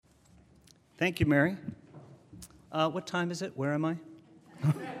Thank you, Mary. What time is it? Where am I?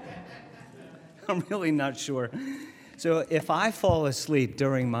 I'm really not sure. So if I fall asleep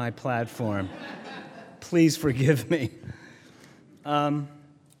during my platform, please forgive me.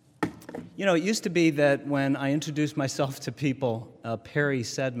 It used to be that when I introduced myself to people, Perry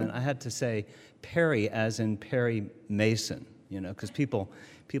Sedman, I had to say Perry as in Perry Mason, because people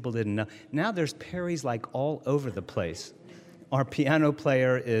didn't know. Now there's Perrys like all over the place. Our piano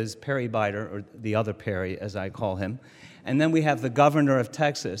player is Perry Biter, or the other Perry, as I call him. And then we have the governor of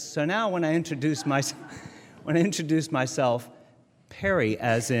Texas. So now when I introduce myself, Perry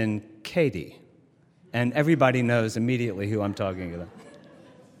as in Katie, and everybody knows immediately who I'm talking about.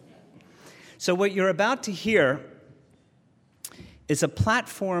 So what you're about to hear is a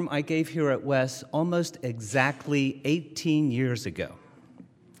platform I gave here at Wes almost exactly 18 years ago,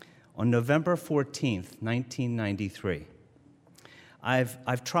 on November 14th, 1993.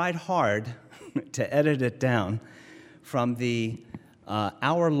 I've tried hard to edit it down from the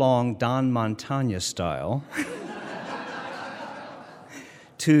hour-long Don Montana style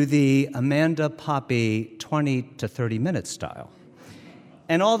to the Amanda Poppy 20 to 30-minute style.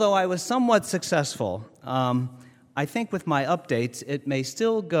 And although I was somewhat successful, I think with my updates, it may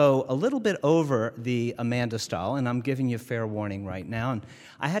still go a little bit over the Amanda style, and I'm giving you fair warning right now. And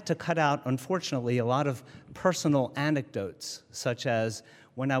I had to cut out, unfortunately, a lot of personal anecdotes, such as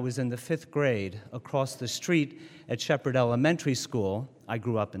when I was in the 5th grade across the street at Shepherd Elementary School. I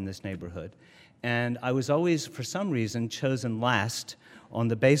grew up in this neighborhood, and I was always, for some reason, chosen last on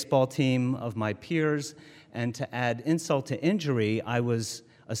the baseball team of my peers, and to add insult to injury, I was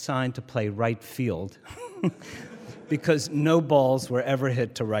assigned to play right field because no balls were ever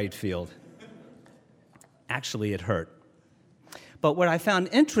hit to right field. Actually, it hurt. But what I found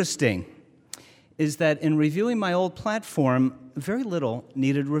interesting is that in reviewing my old platform, very little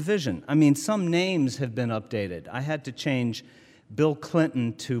needed revision. I mean, some names have been updated. I had to change Bill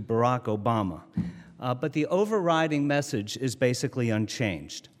Clinton to Barack Obama. But the overriding message is basically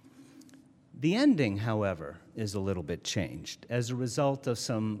unchanged. The ending, however, is a little bit changed as a result of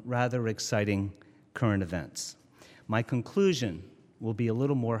some rather exciting current events. My conclusion will be a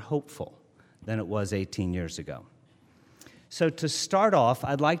little more hopeful than it was 18 years ago. So to start off,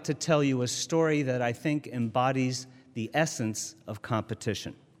 I'd like to tell you a story that I think embodies the essence of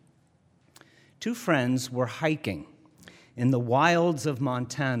competition. Two friends were hiking in the wilds of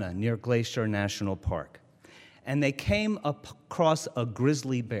Montana near Glacier National Park, and they came across a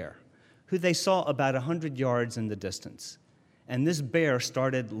grizzly bear who they saw about 100 yards in the distance, and this bear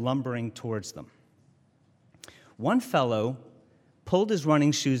started lumbering towards them. One fellow pulled his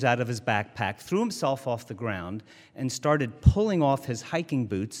running shoes out of his backpack, threw himself off the ground, and started pulling off his hiking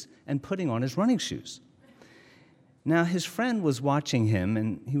boots and putting on his running shoes. Now, his friend was watching him,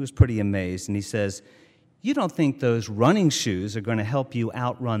 and he was pretty amazed, and he says, "You don't think those running shoes are going to help you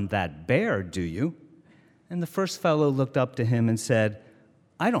outrun that bear, do you?" And the first fellow looked up to him and said,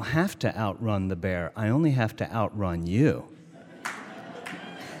 "I don't have to outrun the bear. I only have to outrun you."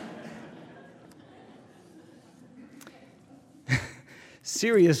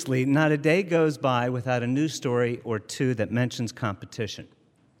 Seriously, not a day goes by without a news story or two that mentions competition.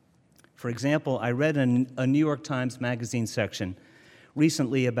 For example, I read in a New York Times Magazine section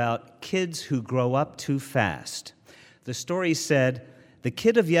recently about kids who grow up too fast. The story said, "The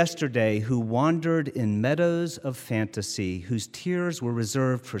kid of yesterday who wandered in meadows of fantasy, whose tears were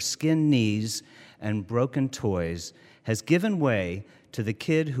reserved for skinned knees and broken toys, has given way to the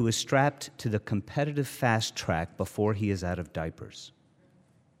kid who is strapped to the competitive fast track before he is out of diapers."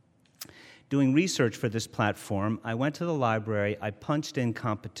 Doing research for this platform, I went to the library, I punched in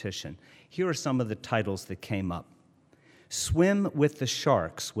competition. Here are some of the titles that came up. Swim with the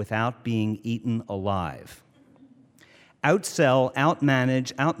sharks without being eaten alive. Outsell,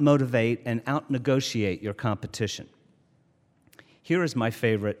 outmanage, outmotivate, and outnegotiate your competition. Here is my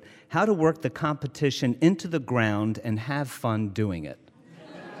favorite, how to work the competition into the ground and have fun doing it.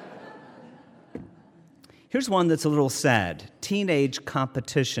 Here's one that's a little sad, Teenage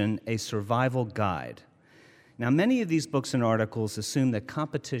Competition, a Survival Guide. Now, many of these books and articles assume that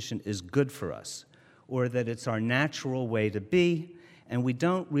competition is good for us, or that it's our natural way to be, and we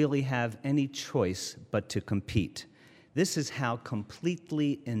don't really have any choice but to compete. This is how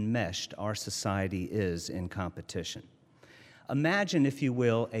completely enmeshed our society is in competition. Imagine, if you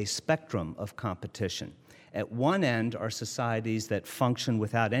will, a spectrum of competition. At one end are societies that function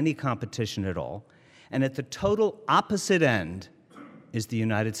without any competition at all, and at the total opposite end is the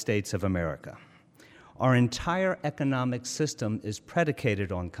United States of America. Our entire economic system is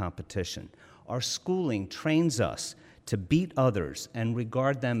predicated on competition. Our schooling trains us to beat others and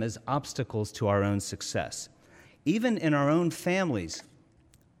regard them as obstacles to our own success. Even in our own families,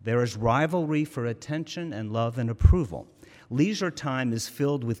 there is rivalry for attention and love and approval. Leisure time is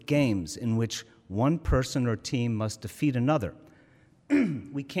filled with games in which one person or team must defeat another.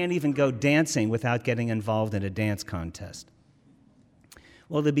 We can't even go dancing without getting involved in a dance contest.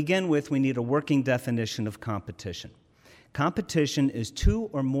 Well, to begin with, we need a working definition of competition. Competition is two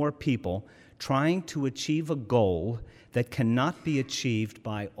or more people trying to achieve a goal that cannot be achieved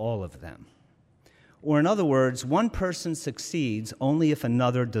by all of them. Or in other words, one person succeeds only if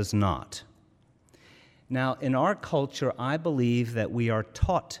another does not. Now, in our culture, I believe that we are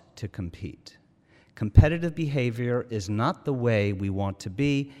taught to compete. Competitive behavior is not the way we want to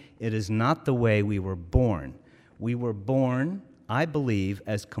be. It is not the way we were born. We were born, I believe,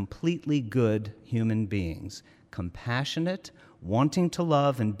 as completely good human beings, compassionate, wanting to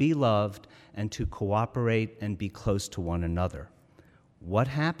love and be loved, and to cooperate and be close to one another. What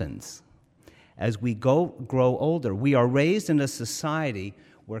happens? As we grow older, we are raised in a society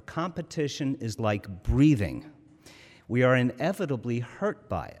where competition is like breathing. We are inevitably hurt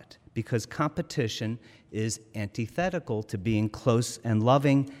by it because competition is antithetical to being close and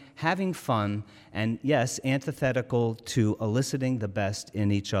loving, having fun, and yes, antithetical to eliciting the best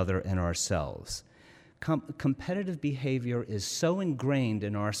in each other and ourselves. Competitive behavior is so ingrained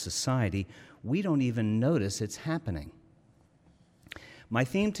in our society, we don't even notice it's happening. My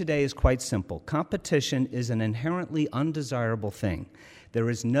theme today is quite simple. Competition is an inherently undesirable thing. There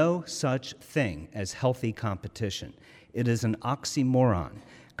is no such thing as healthy competition. It is an oxymoron.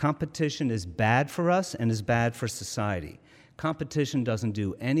 Competition is bad for us and is bad for society. Competition doesn't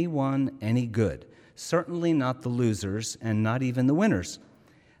do anyone any good, certainly not the losers and not even the winners.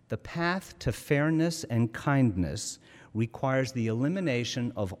 The path to fairness and kindness requires the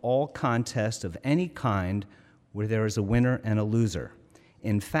elimination of all contest of any kind where there is a winner and a loser.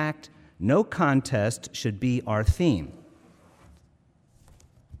 In fact, no contest should be our theme.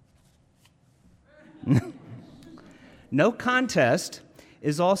 No contest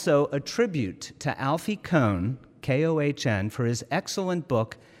is also a tribute to Alfie Kohn, K-O-H-N, for his excellent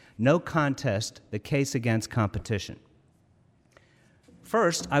book, No Contest, The Case Against Competition.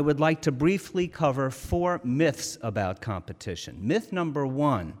 First, I would like to briefly cover 4 myths about competition. Myth number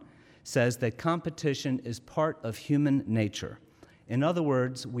 1 says that competition is part of human nature. In other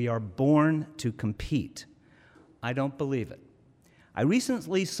words, we are born to compete. I don't believe it. I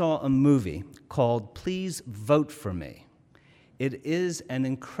recently saw a movie called Please Vote for Me. It is an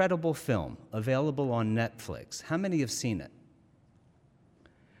incredible film available on Netflix. How many have seen it?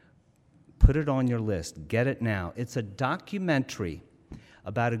 Put it on your list. Get it now. It's a documentary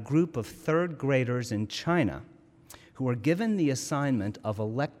about a group of 3rd graders in China who are given the assignment of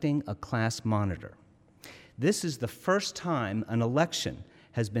electing a class monitor. This is the first time an election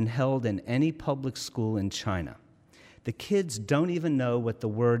has been held in any public school in China. The kids don't even know what the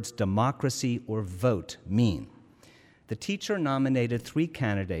words democracy or vote mean. The teacher nominated 3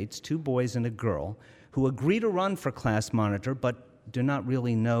 candidates, 2 boys and a girl, who agree to run for class monitor but do not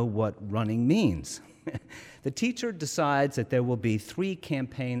really know what running means. The teacher decides that there will be 3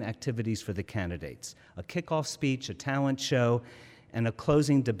 campaign activities for the candidates: a kickoff speech, a talent show, and a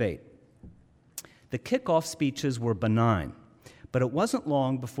closing debate. The kickoff speeches were benign, but it wasn't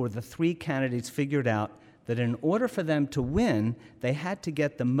long before the 3 candidates figured out that in order for them to win, they had to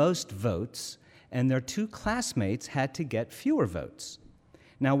get the most votes, and their 2 classmates had to get fewer votes.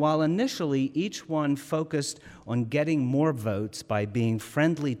 Now, while initially each one focused on getting more votes by being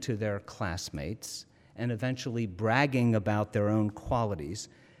friendly to their classmates and eventually bragging about their own qualities,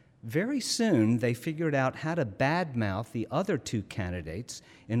 very soon they figured out how to badmouth the other 2 candidates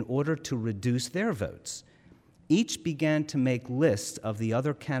in order to reduce their votes. Each began to make lists of the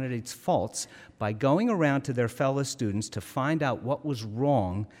other candidates' faults by going around to their fellow students to find out what was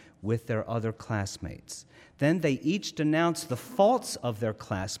wrong with their other classmates. Then they each denounced the faults of their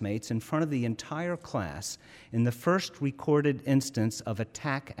classmates in front of the entire class in the first recorded instance of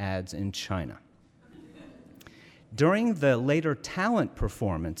attack ads in China. During the later talent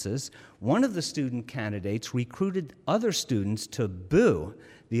performances, one of the student candidates recruited other students to boo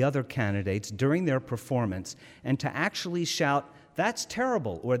the other candidates during their performance and to actually shout, "That's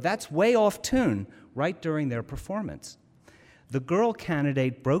terrible," or "That's way off tune," right during their performance. The girl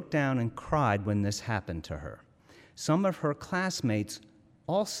candidate broke down and cried when this happened to her. Some of her classmates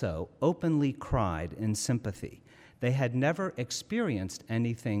also openly cried in sympathy. They had never experienced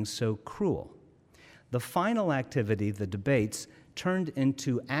anything so cruel. The final activity, the debates, turned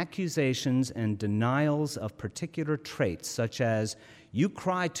into accusations and denials of particular traits, such as, You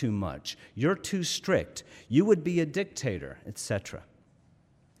cry too much. You're too strict. You would be a dictator, etc.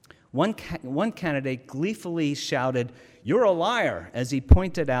 One candidate gleefully shouted, "You're a liar," as he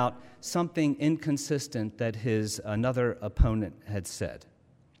pointed out something inconsistent that another opponent had said.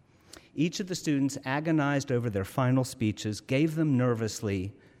 Each of the students agonized over their final speeches, gave them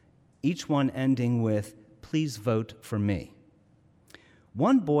nervously, each one ending with, "Please vote for me."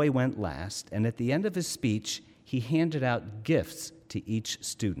 One boy went last, and at the end of his speech, he handed out gifts to each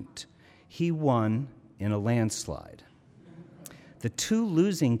student. He won in a landslide. The two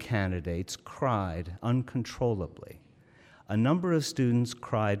losing candidates cried uncontrollably. A number of students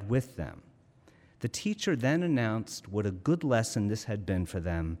cried with them. The teacher then announced what a good lesson this had been for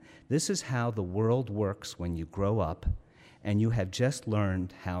them. This is how the world works when you grow up, and you have just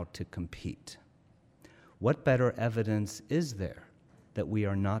learned how to compete. What better evidence is there that we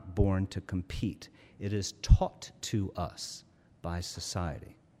are not born to compete? It is taught to us by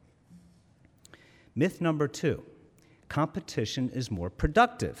society. Myth number 2. Competition is more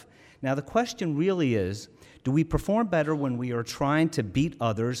productive. Now, the question really is, do we perform better when we are trying to beat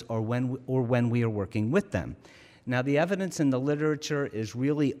others or when we are working with them? Now, the evidence in the literature is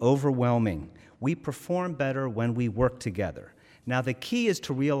really overwhelming. We perform better when we work together. Now, the key is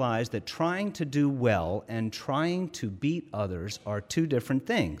to realize that trying to do well and trying to beat others are two different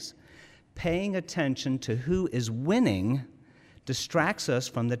things. Paying attention to who is winning distracts us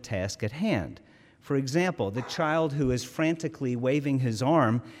from the task at hand. For example, the child who is frantically waving his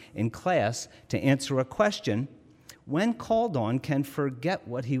arm in class to answer a question, when called on, can forget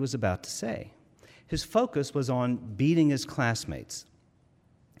what he was about to say. His focus was on beating his classmates.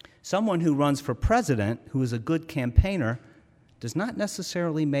 Someone who runs for president, who is a good campaigner, does not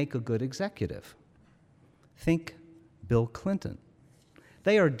necessarily make a good executive. Think Bill Clinton.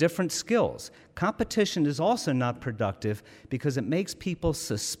 They are different skills. Competition is also not productive because it makes people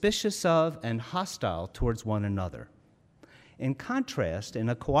suspicious of and hostile towards one another. In contrast, in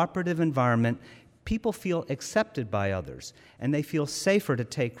a cooperative environment, people feel accepted by others, and they feel safer to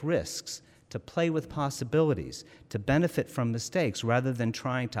take risks, to play with possibilities, to benefit from mistakes, rather than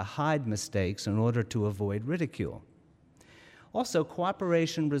trying to hide mistakes in order to avoid ridicule. Also,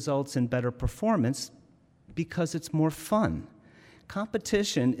 cooperation results in better performance because it's more fun.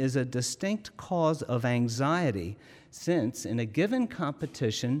 Competition is a distinct cause of anxiety since in a given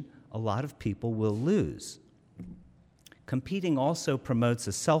competition, a lot of people will lose. Competing also promotes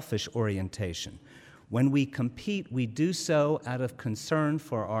a selfish orientation. When we compete, we do so out of concern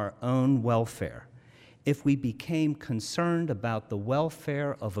for our own welfare. If we became concerned about the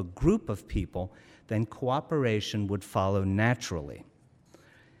welfare of a group of people, then cooperation would follow naturally.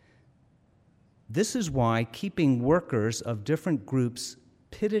 This is why keeping workers of different groups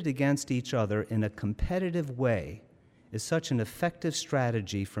pitted against each other in a competitive way is such an effective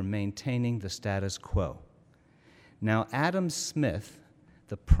strategy for maintaining the status quo. Now, Adam Smith,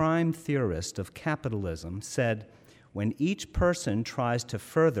 the prime theorist of capitalism, said, when each person tries to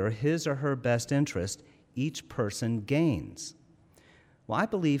further his or her best interest, each person gains. Well, I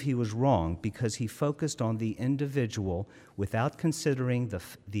believe he was wrong because he focused on the individual without considering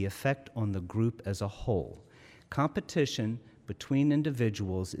the effect on the group as a whole. Competition between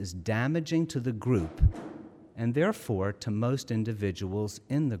individuals is damaging to the group and therefore to most individuals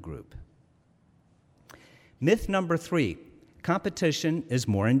in the group. Myth number 3, competition is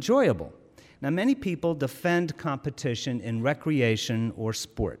more enjoyable. Now, many people defend competition in recreation or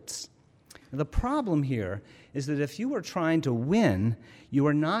sports. The problem here is that if you are trying to win, you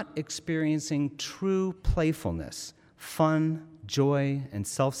are not experiencing true playfulness, fun, joy, and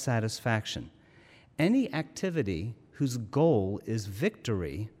self-satisfaction. Any activity whose goal is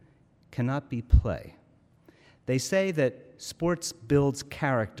victory cannot be play. They say that sports builds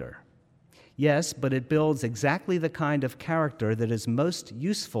character. Yes, but it builds exactly the kind of character that is most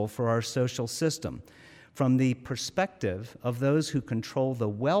useful for our social system. From the perspective of those who control the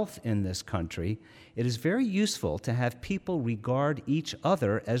wealth in this country, it is very useful to have people regard each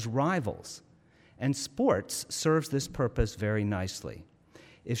other as rivals. And sports serves this purpose very nicely.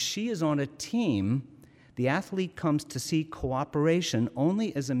 If she is on a team, the athlete comes to see cooperation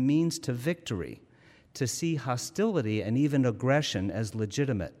only as a means to victory, to see hostility and even aggression as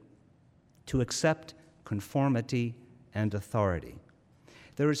legitimate, to accept conformity and authority.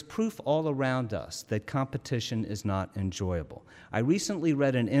 There is proof all around us that competition is not enjoyable. I recently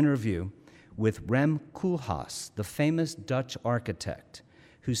read an interview with Rem Koolhaas, the famous Dutch architect,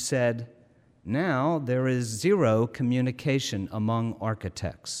 who said, "Now there is zero communication among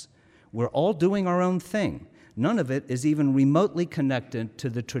architects. We're all doing our own thing. None of it is even remotely connected to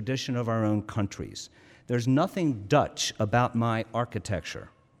the tradition of our own countries. there's nothing Dutch about my architecture.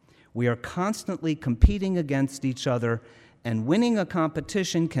 We are constantly competing against each other, and winning a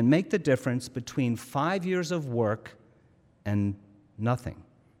competition can make the difference between 5 years of work and nothing.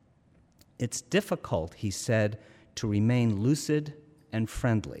 It's difficult, he said, to remain lucid and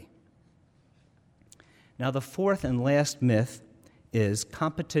friendly. Now, the fourth and last myth is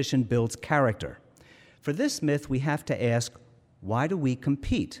competition builds character. For this myth, we have to ask, why do we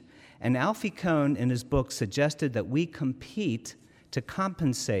compete? And Alfie Kohn, in his book, suggested that we compete to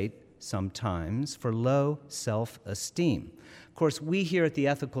compensate sometimes for low self-esteem. Of course, we here at the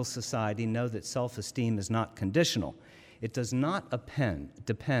Ethical Society know that self-esteem is not conditional. It does not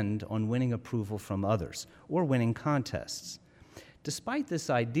depend on winning approval from others or winning contests. Despite this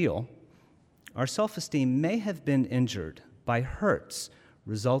ideal, our self-esteem may have been injured by hurts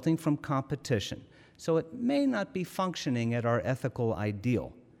resulting from competition, so it may not be functioning at our ethical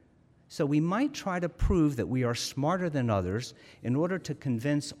ideal. So we might try to prove that we are smarter than others in order to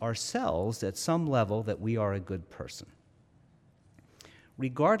convince ourselves at some level that we are a good person.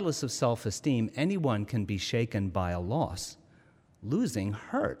 Regardless of self-esteem, anyone can be shaken by a loss. Losing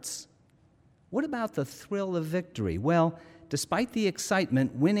hurts. What about the thrill of victory? Well, despite the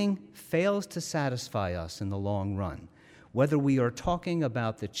excitement, winning fails to satisfy us in the long run. Whether we are talking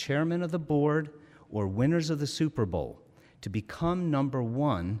about the chairman of the board or winners of the Super Bowl, to become number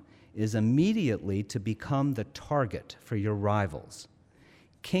one is immediately to become the target for your rivals.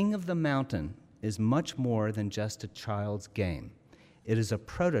 King of the Mountain is much more than just a child's game. It is a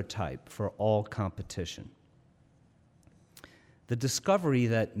prototype for all competition. The discovery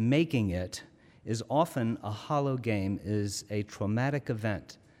that making it is often a hollow game is a traumatic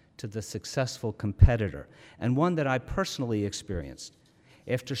event to the successful competitor, and one that I personally experienced.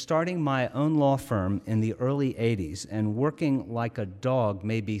 After starting my own law firm in the early 80s and working like a dog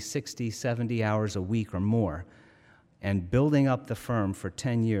maybe 60, 70 hours a week or more, and building up the firm for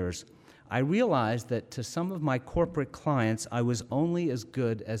 10 years, I realized that to some of my corporate clients, I was only as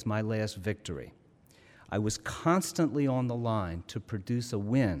good as my last victory. I was constantly on the line to produce a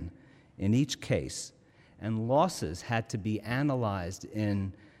win in each case, and losses had to be analyzed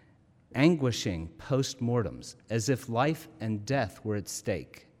in anguishing post-mortems, as if life and death were at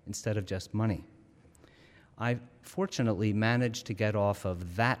stake instead of just money. I fortunately managed to get off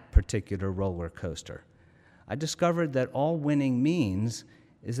of that particular roller coaster. I discovered that all winning means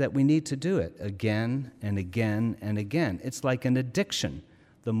is that we need to do it again and again and again. It's like an addiction.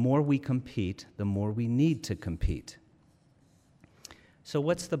 The more we compete, the more we need to compete. So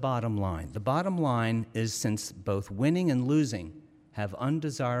what's the bottom line? The bottom line is, since both winning and losing have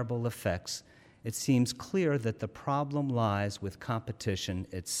undesirable effects, it seems clear that the problem lies with competition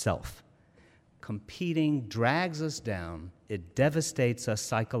itself. Competing drags us down, it devastates us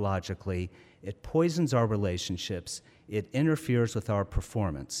psychologically, it poisons our relationships, it interferes with our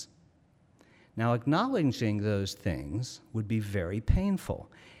performance. Now, acknowledging those things would be very painful.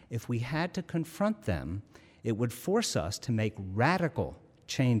 If we had to confront them, it would force us to make radical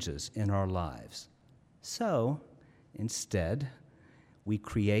changes in our lives. So, instead, we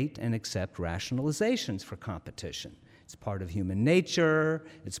create and accept rationalizations for competition. It's part of human nature,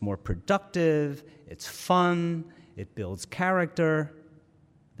 it's more productive, it's fun, it builds character.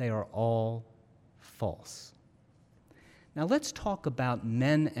 They are all false. Now let's talk about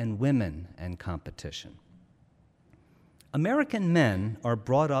men and women and competition. American men are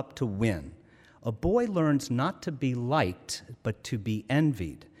brought up to win. A boy learns not to be liked, but to be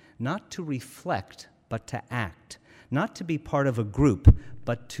envied, not to reflect, but to act, not to be part of a group,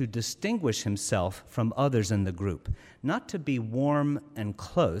 but to distinguish himself from others in the group, not to be warm and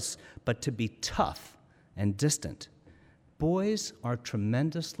close, but to be tough and distant. Boys are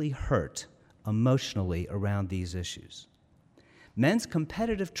tremendously hurt emotionally around these issues. Men's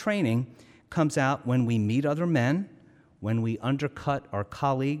competitive training comes out when we meet other men, when we undercut our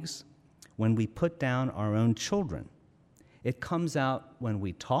colleagues, when we put down our own children. It comes out when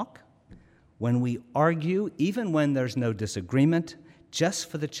we talk, when we argue, even when there's no disagreement, just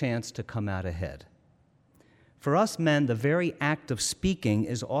for the chance to come out ahead. For us men, the very act of speaking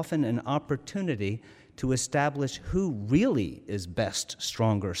is often an opportunity to establish who really is best,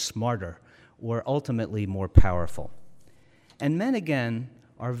 stronger, smarter, or ultimately more powerful. And men, again,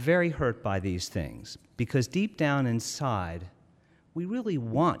 are very hurt by these things because deep down inside, we really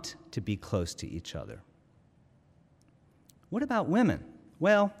want to be close to each other. What about women?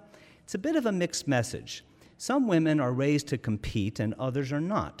 Well, it's a bit of a mixed message. Some women are raised to compete and others are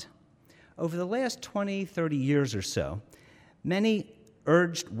not. Over the last 20, 30 years or so, many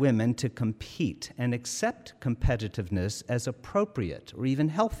urged women to compete and accept competitiveness as appropriate or even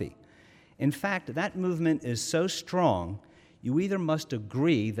healthy. In fact, that movement is so strong, you either must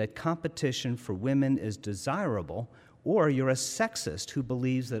agree that competition for women is desirable, or you're a sexist who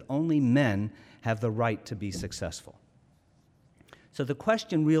believes that only men have the right to be successful. So the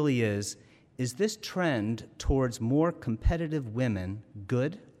question really is this trend towards more competitive women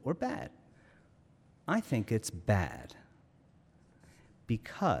good or bad? I think it's bad.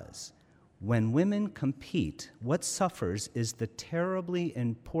 Because when women compete, what suffers is the terribly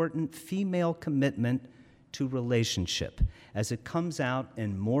important female commitment to relationship, as it comes out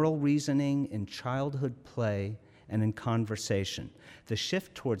in moral reasoning, in childhood play, and in conversation. The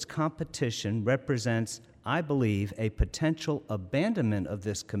shift towards competition represents, I believe, a potential abandonment of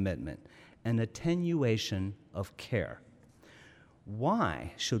this commitment, an attenuation of care.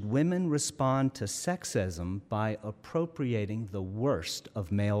 Why should women respond to sexism by appropriating the worst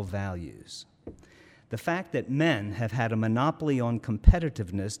of male values? The fact that men have had a monopoly on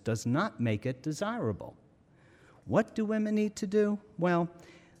competitiveness does not make it desirable. What do women need to do? Well,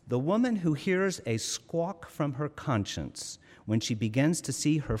 the woman who hears a squawk from her conscience when she begins to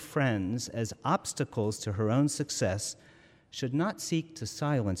see her friends as obstacles to her own success should not seek to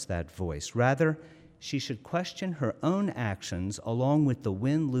silence that voice. Rather, she should question her own actions along with the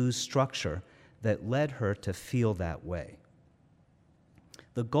win-lose structure that led her to feel that way.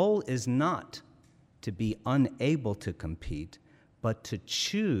 The goal is not to be unable to compete, but to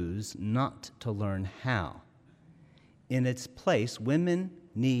choose not to learn how. In its place, women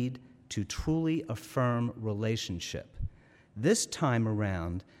need to truly affirm relationship. This time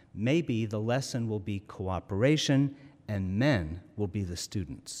around, maybe the lesson will be cooperation, and men will be the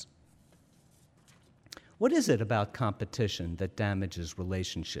students. What is it about competition that damages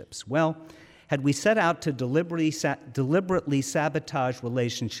relationships? Well, had we set out to deliberately sabotage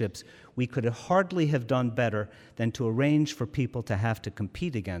relationships, we could hardly have done better than to arrange for people to have to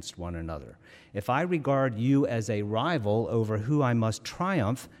compete against one another. If I regard you as a rival over who I must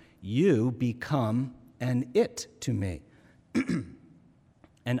triumph, you become an it to me,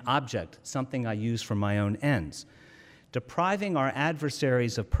 an object, something I use for my own ends. Depriving our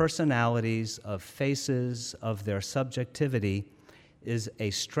adversaries of personalities, of faces, of their subjectivity is a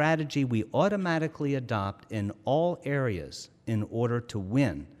strategy we automatically adopt in all areas in order to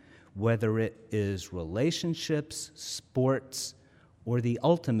win, whether it is relationships, sports, or the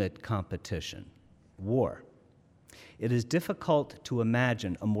ultimate competition, war. It is difficult to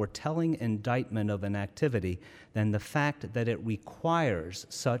imagine a more telling indictment of an activity than the fact that it requires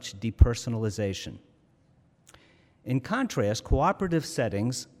such depersonalization. In contrast, cooperative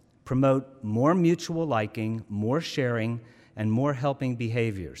settings promote more mutual liking, more sharing, and more helping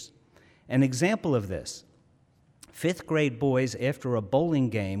behaviors. An example of this, fifth-grade boys after a bowling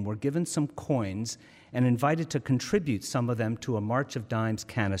game were given some coins and invited to contribute some of them to a March of Dimes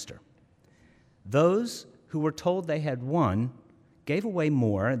canister. Those who were told they had won gave away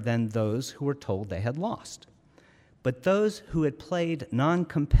more than those who were told they had lost. But those who had played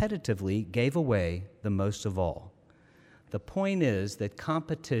non-competitively gave away the most of all. The point is that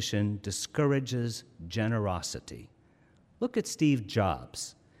competition discourages generosity. Look at Steve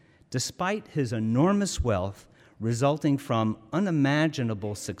Jobs. Despite his enormous wealth resulting from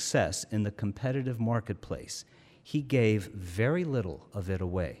unimaginable success in the competitive marketplace, he gave very little of it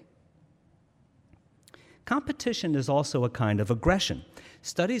away. Competition is also a kind of aggression.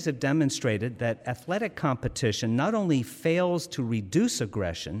 Studies have demonstrated that athletic competition not only fails to reduce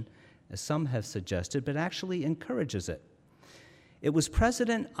aggression, as some have suggested, but actually encourages it. It was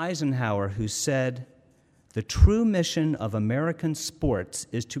President Eisenhower who said, "The true mission of American sports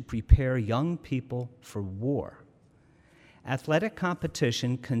is to prepare young people for war." Athletic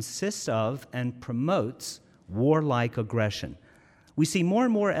competition consists of and promotes warlike aggression. We see more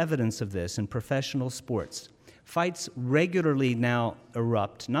and more evidence of this in professional sports. Fights regularly now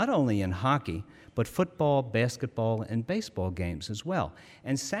erupt, not only in hockey, but football, basketball, and baseball games as well.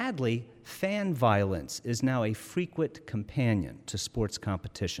 And sadly, fan violence is now a frequent companion to sports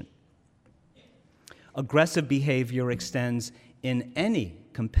competition. Aggressive behavior extends in any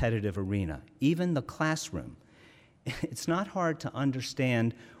competitive arena, even the classroom. It's not hard to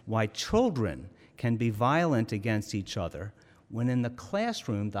understand why children can be violent against each other when in the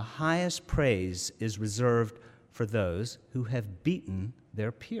classroom the highest praise is reserved for those who have beaten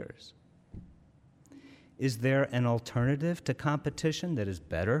their peers. Is there an alternative to competition that is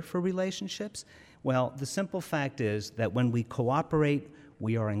better for relationships? Well, the simple fact is that when we cooperate,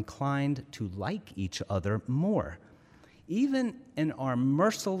 we are inclined to like each other more. Even in our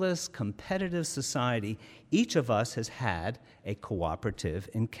merciless, competitive society, each of us has had a cooperative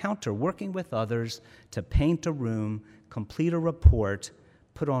encounter, working with others to paint a room, complete a report,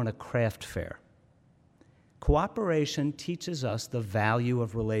 put on a craft fair. Cooperation teaches us the value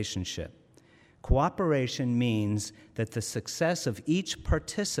of relationship. Cooperation means that the success of each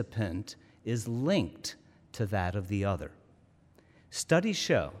participant is linked to that of the other. Studies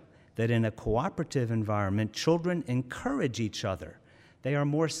show that in a cooperative environment, children encourage each other. They are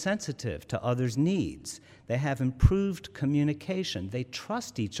more sensitive to others' needs. They have improved communication. They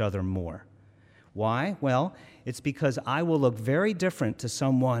trust each other more. Why? Well, it's because I will look very different to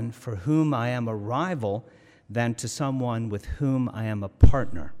someone for whom I am a rival than to someone with whom I am a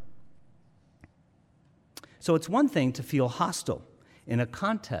partner. So it's one thing to feel hostile in a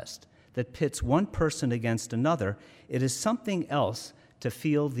contest that pits one person against another. It is something else to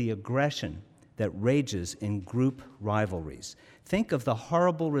feel the aggression that rages in group rivalries. Think of the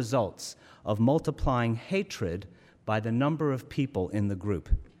horrible results of multiplying hatred by the number of people in the group.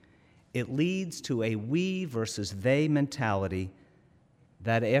 It leads to a we versus they mentality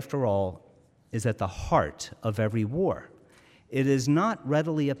that, after all, is at the heart of every war. It is not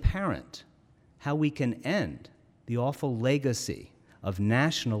readily apparent how we can end the awful legacy of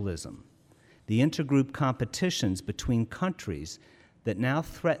nationalism, the intergroup competitions between countries that now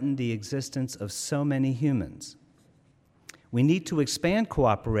threaten the existence of so many humans. We need to expand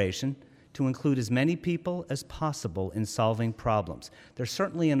cooperation to include as many people as possible in solving problems. There's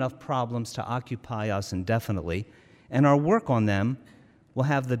certainly enough problems to occupy us indefinitely, and our work on them will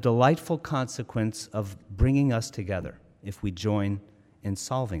have the delightful consequence of bringing us together if we join in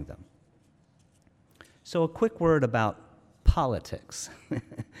solving them. So a quick word about politics.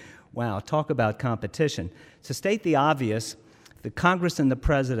 Wow, talk about competition. To state the obvious, the Congress and the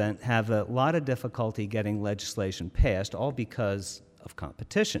President have a lot of difficulty getting legislation passed, all because of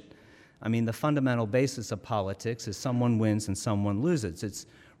competition. I mean, the fundamental basis of politics is someone wins and someone loses. It's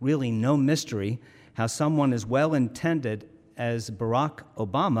really no mystery how someone as well-intended as Barack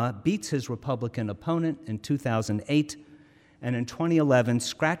Obama beats his Republican opponent in 2008, and in 2011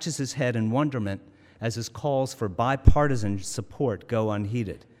 scratches his head in wonderment as his calls for bipartisan support go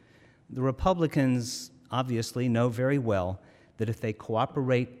unheeded. The Republicans obviously know very well that if they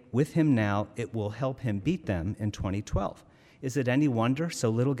cooperate with him now, it will help him beat them in 2012. Is it any wonder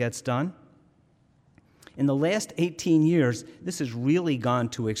so little gets done? In the last 18 years, this has really gone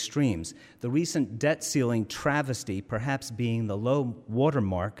to extremes. The recent debt ceiling travesty perhaps being the low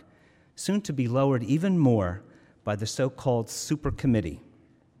watermark, soon to be lowered even more by the so-called super committee.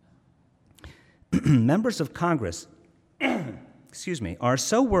 Members of Congress are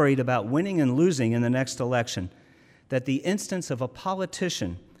so worried about winning and losing in the next election that the instance of a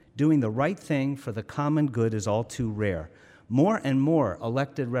politician doing the right thing for the common good is all too rare. More and more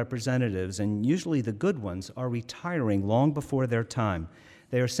elected representatives, and usually the good ones, are retiring long before their time.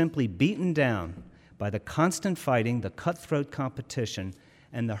 They are simply beaten down by the constant fighting, the cutthroat competition,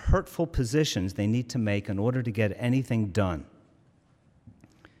 and the hurtful positions they need to make in order to get anything done.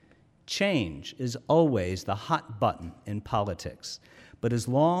 Change is always the hot button in politics, but as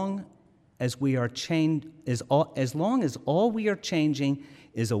long as all we are changing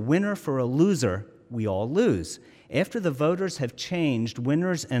is a winner for a loser, we all lose. After the voters have changed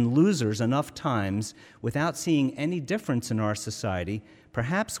winners and losers enough times without seeing any difference in our society,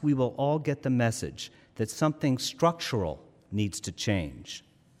 perhaps we will all get the message that something structural needs to change.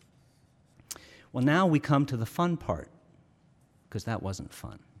 Well, now we come to the fun part, because that wasn't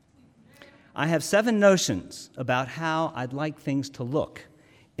fun. I have 7 notions about how I'd like things to look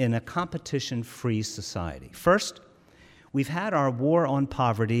in a competition-free society. First, we've had our war on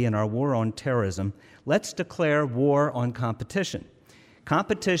poverty and our war on terrorism. Let's declare war on competition.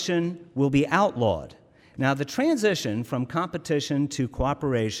 Competition will be outlawed. Now, the transition from competition to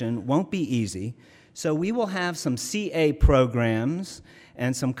cooperation won't be easy, so we will have some CA programs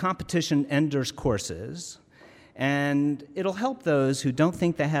and some competition enders courses, and it'll help those who don't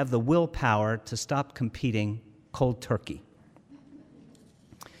think they have the willpower to stop competing cold turkey.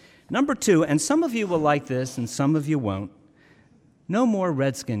 Number 2, and some of you will like this and some of you won't, no more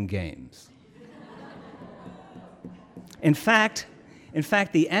Redskin games. In fact,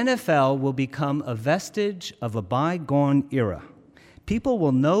 the NFL will become a vestige of a bygone era. People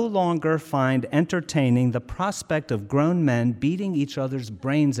will no longer find entertaining the prospect of grown men beating each other's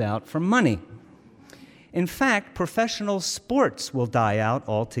brains out for money. In fact, professional sports will die out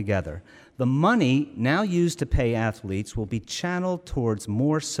altogether. The money now used to pay athletes will be channeled towards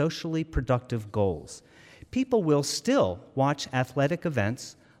more socially productive goals. People will still watch athletic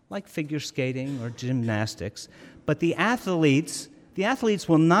events like figure skating or gymnastics, but the athletes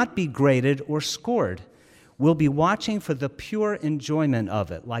will not be graded or scored. We'll be watching for the pure enjoyment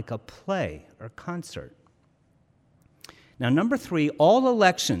of it, like a play or concert. Now, number 3, all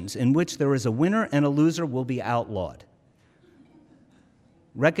elections in which there is a winner and a loser will be outlawed,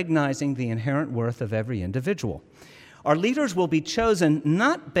 recognizing the inherent worth of every individual. Our leaders will be chosen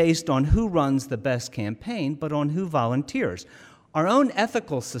not based on who runs the best campaign, but on who volunteers. Our own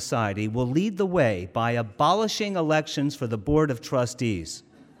ethical society will lead the way by abolishing elections for the Board of Trustees.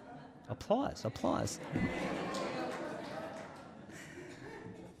 Applause, applause.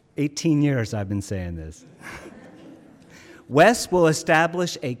 18 years I've been saying this. Wes will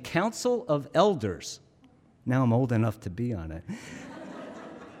establish a council of elders. Now I'm old enough to be on it.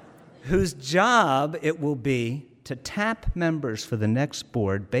 Whose job it will be to tap members for the next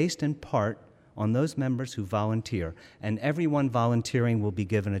board based in part on those members who volunteer, and everyone volunteering will be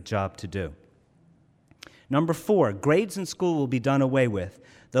given a job to do. Number 4, grades in school will be done away with.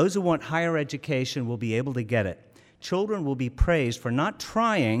 Those who want higher education will be able to get it. Children will be praised for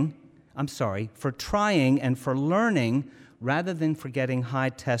trying and for learning rather than for getting high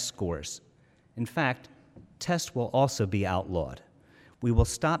test scores. In fact, tests will also be outlawed. We will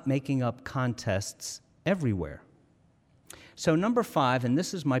stop making up contests everywhere. So number 5, and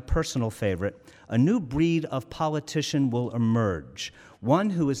this is my personal favorite, a new breed of politician will emerge,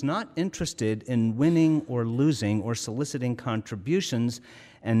 one who is not interested in winning or losing or soliciting contributions,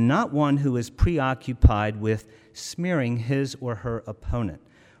 and not one who is preoccupied with smearing his or her opponent.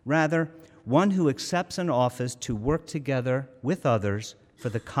 Rather, one who accepts an office to work together with others for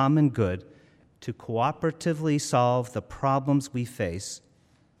the common good, to cooperatively solve the problems we face.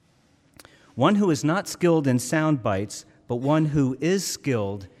 One who is not skilled in sound bites, but one who is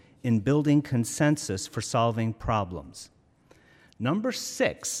skilled in building consensus for solving problems. Number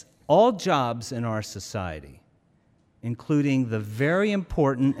 6, all jobs in our society, including the very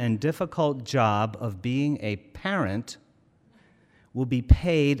important and difficult job of being a parent, will be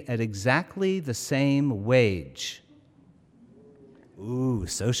paid at exactly the same wage. Ooh,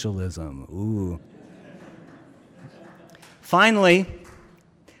 socialism, ooh. Finally,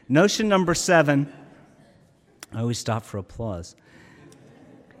 notion number 7, I always stop for applause.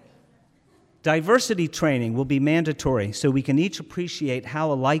 Diversity training will be mandatory so we can each appreciate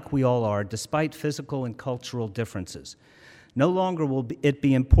how alike we all are despite physical and cultural differences. No longer will it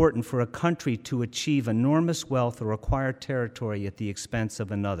be important for a country to achieve enormous wealth or acquire territory at the expense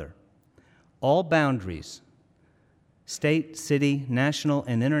of another. All boundaries, state, city, national,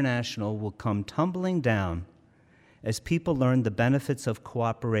 and international, will come tumbling down as people learn the benefits of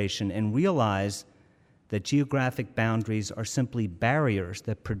cooperation and realize that geographic boundaries are simply barriers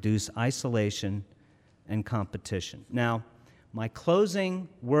that produce isolation and competition. Now, my closing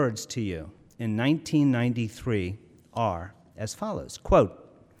words to you in 1993 are as follows,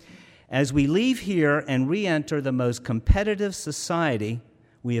 quote, "As we leave here and re-enter the most competitive society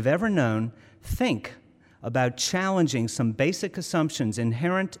we have ever known, think about challenging some basic assumptions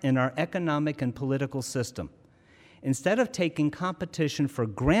inherent in our economic and political system. Instead of taking competition for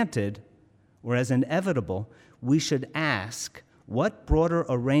granted or as inevitable, we should ask what broader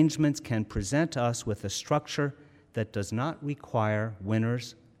arrangements can present us with a structure that does not require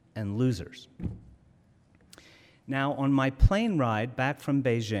winners and losers." Now, on my plane ride back from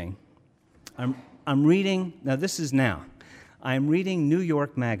Beijing, I'm reading New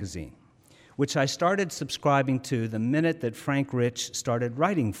York Magazine, which I started subscribing to the minute that Frank Rich started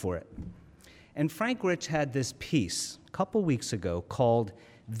writing for it. And Frank Rich had this piece a couple weeks ago called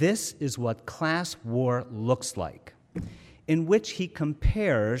 "This is What Class War Looks Like," in which he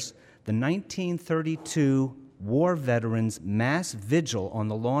compares the 1932 war veterans' mass vigil on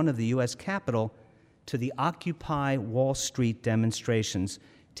the lawn of the U.S. Capitol to the Occupy Wall Street demonstrations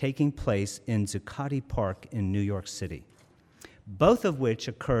taking place in Zuccotti Park in New York City, both of which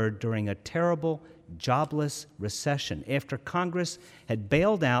occurred during a terrible, jobless recession after Congress had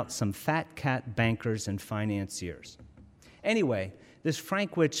bailed out some fat cat bankers and financiers. Anyway, this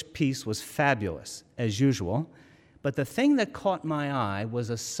Frank Rich piece was fabulous, as usual, but the thing that caught my eye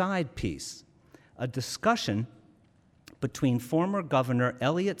was a side piece, a discussion between former Governor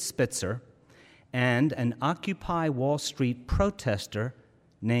Eliot Spitzer and an Occupy Wall Street protester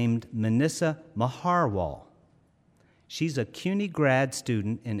named Manissa Maharwal. She's a CUNY grad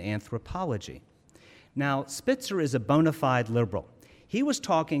student in anthropology. Now, Spitzer is a bona fide liberal. He was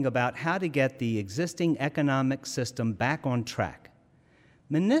talking about how to get the existing economic system back on track.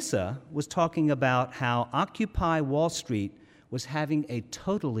 Manissa was talking about how Occupy Wall Street was having a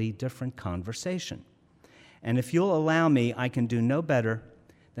totally different conversation. And if you'll allow me, I can do no better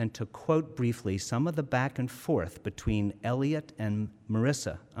than to quote briefly some of the back and forth between Eliot and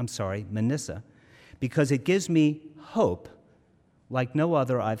Manissa, because it gives me hope like no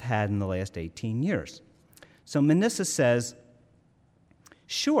other I've had in the last 18 years. So Manissa says,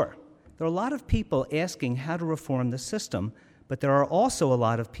 sure, there are a lot of people asking how to reform the system, but there are also a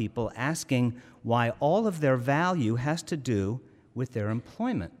lot of people asking why all of their value has to do with their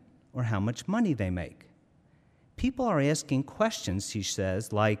employment or how much money they make. People are asking questions, she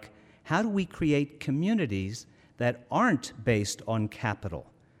says, like, how do we create communities that aren't based on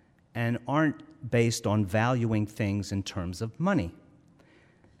capital and aren't based on valuing things in terms of money?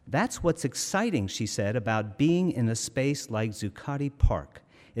 That's what's exciting, she said, about being in a space like Zuccotti Park.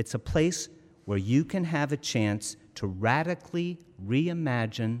 It's a place where you can have a chance to radically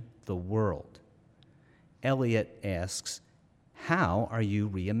reimagine the world. Eliot asks, how are you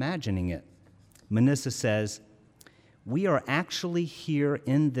reimagining it? Manissa says, we are actually here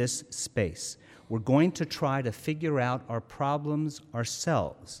in this space. We're going to try to figure out our problems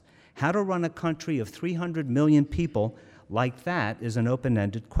ourselves. How to run a country of 300 million people like that is an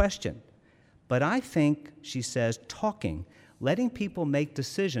open-ended question. But I think, she says, talking, letting people make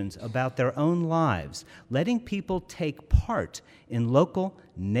decisions about their own lives, letting people take part in local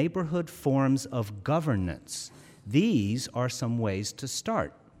neighborhood forms of governance, these are some ways to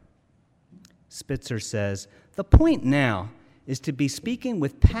start. Spitzer says, the point now is to be speaking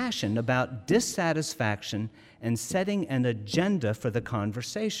with passion about dissatisfaction and setting an agenda for the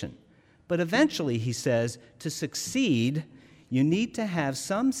conversation. But eventually, he says, to succeed, you need to have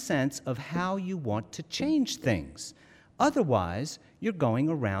some sense of how you want to change things. Otherwise, you're going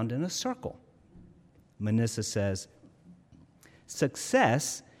around in a circle. Manissa says,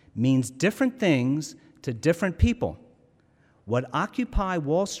 success means different things to different people. What Occupy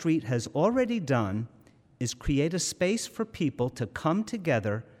Wall Street has already done is create a space for people to come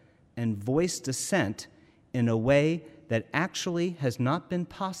together and voice dissent in a way that actually has not been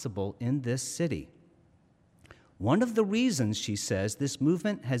possible in this city. One of the reasons, she says, this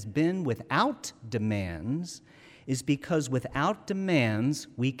movement has been without demands is because without demands,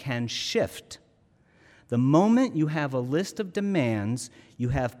 we can shift. The moment you have a list of demands, you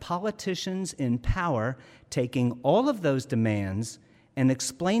have politicians in power taking all of those demands and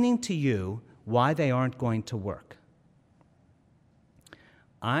explaining to you why they aren't going to work.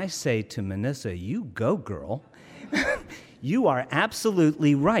 I say to Manissa, you go, girl. You are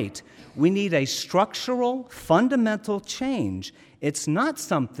absolutely right. We need a structural, fundamental change. It's not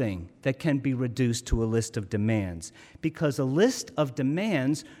something that can be reduced to a list of demands, because a list of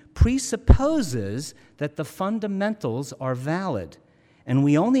demands presupposes that the fundamentals are valid, and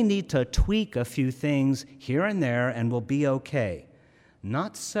we only need to tweak a few things here and there and we'll be okay.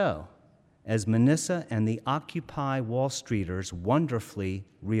 Not so, as Manissa and the Occupy Wall Streeters wonderfully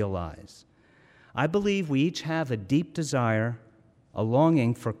realize. I believe we each have a deep desire, a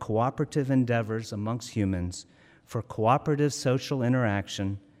longing for cooperative endeavors amongst humans, for cooperative social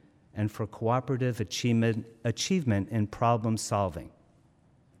interaction, and for cooperative achievement in problem solving.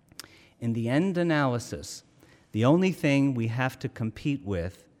 In the end analysis, the only thing we have to compete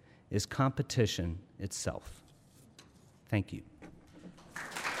with is competition itself. Thank you.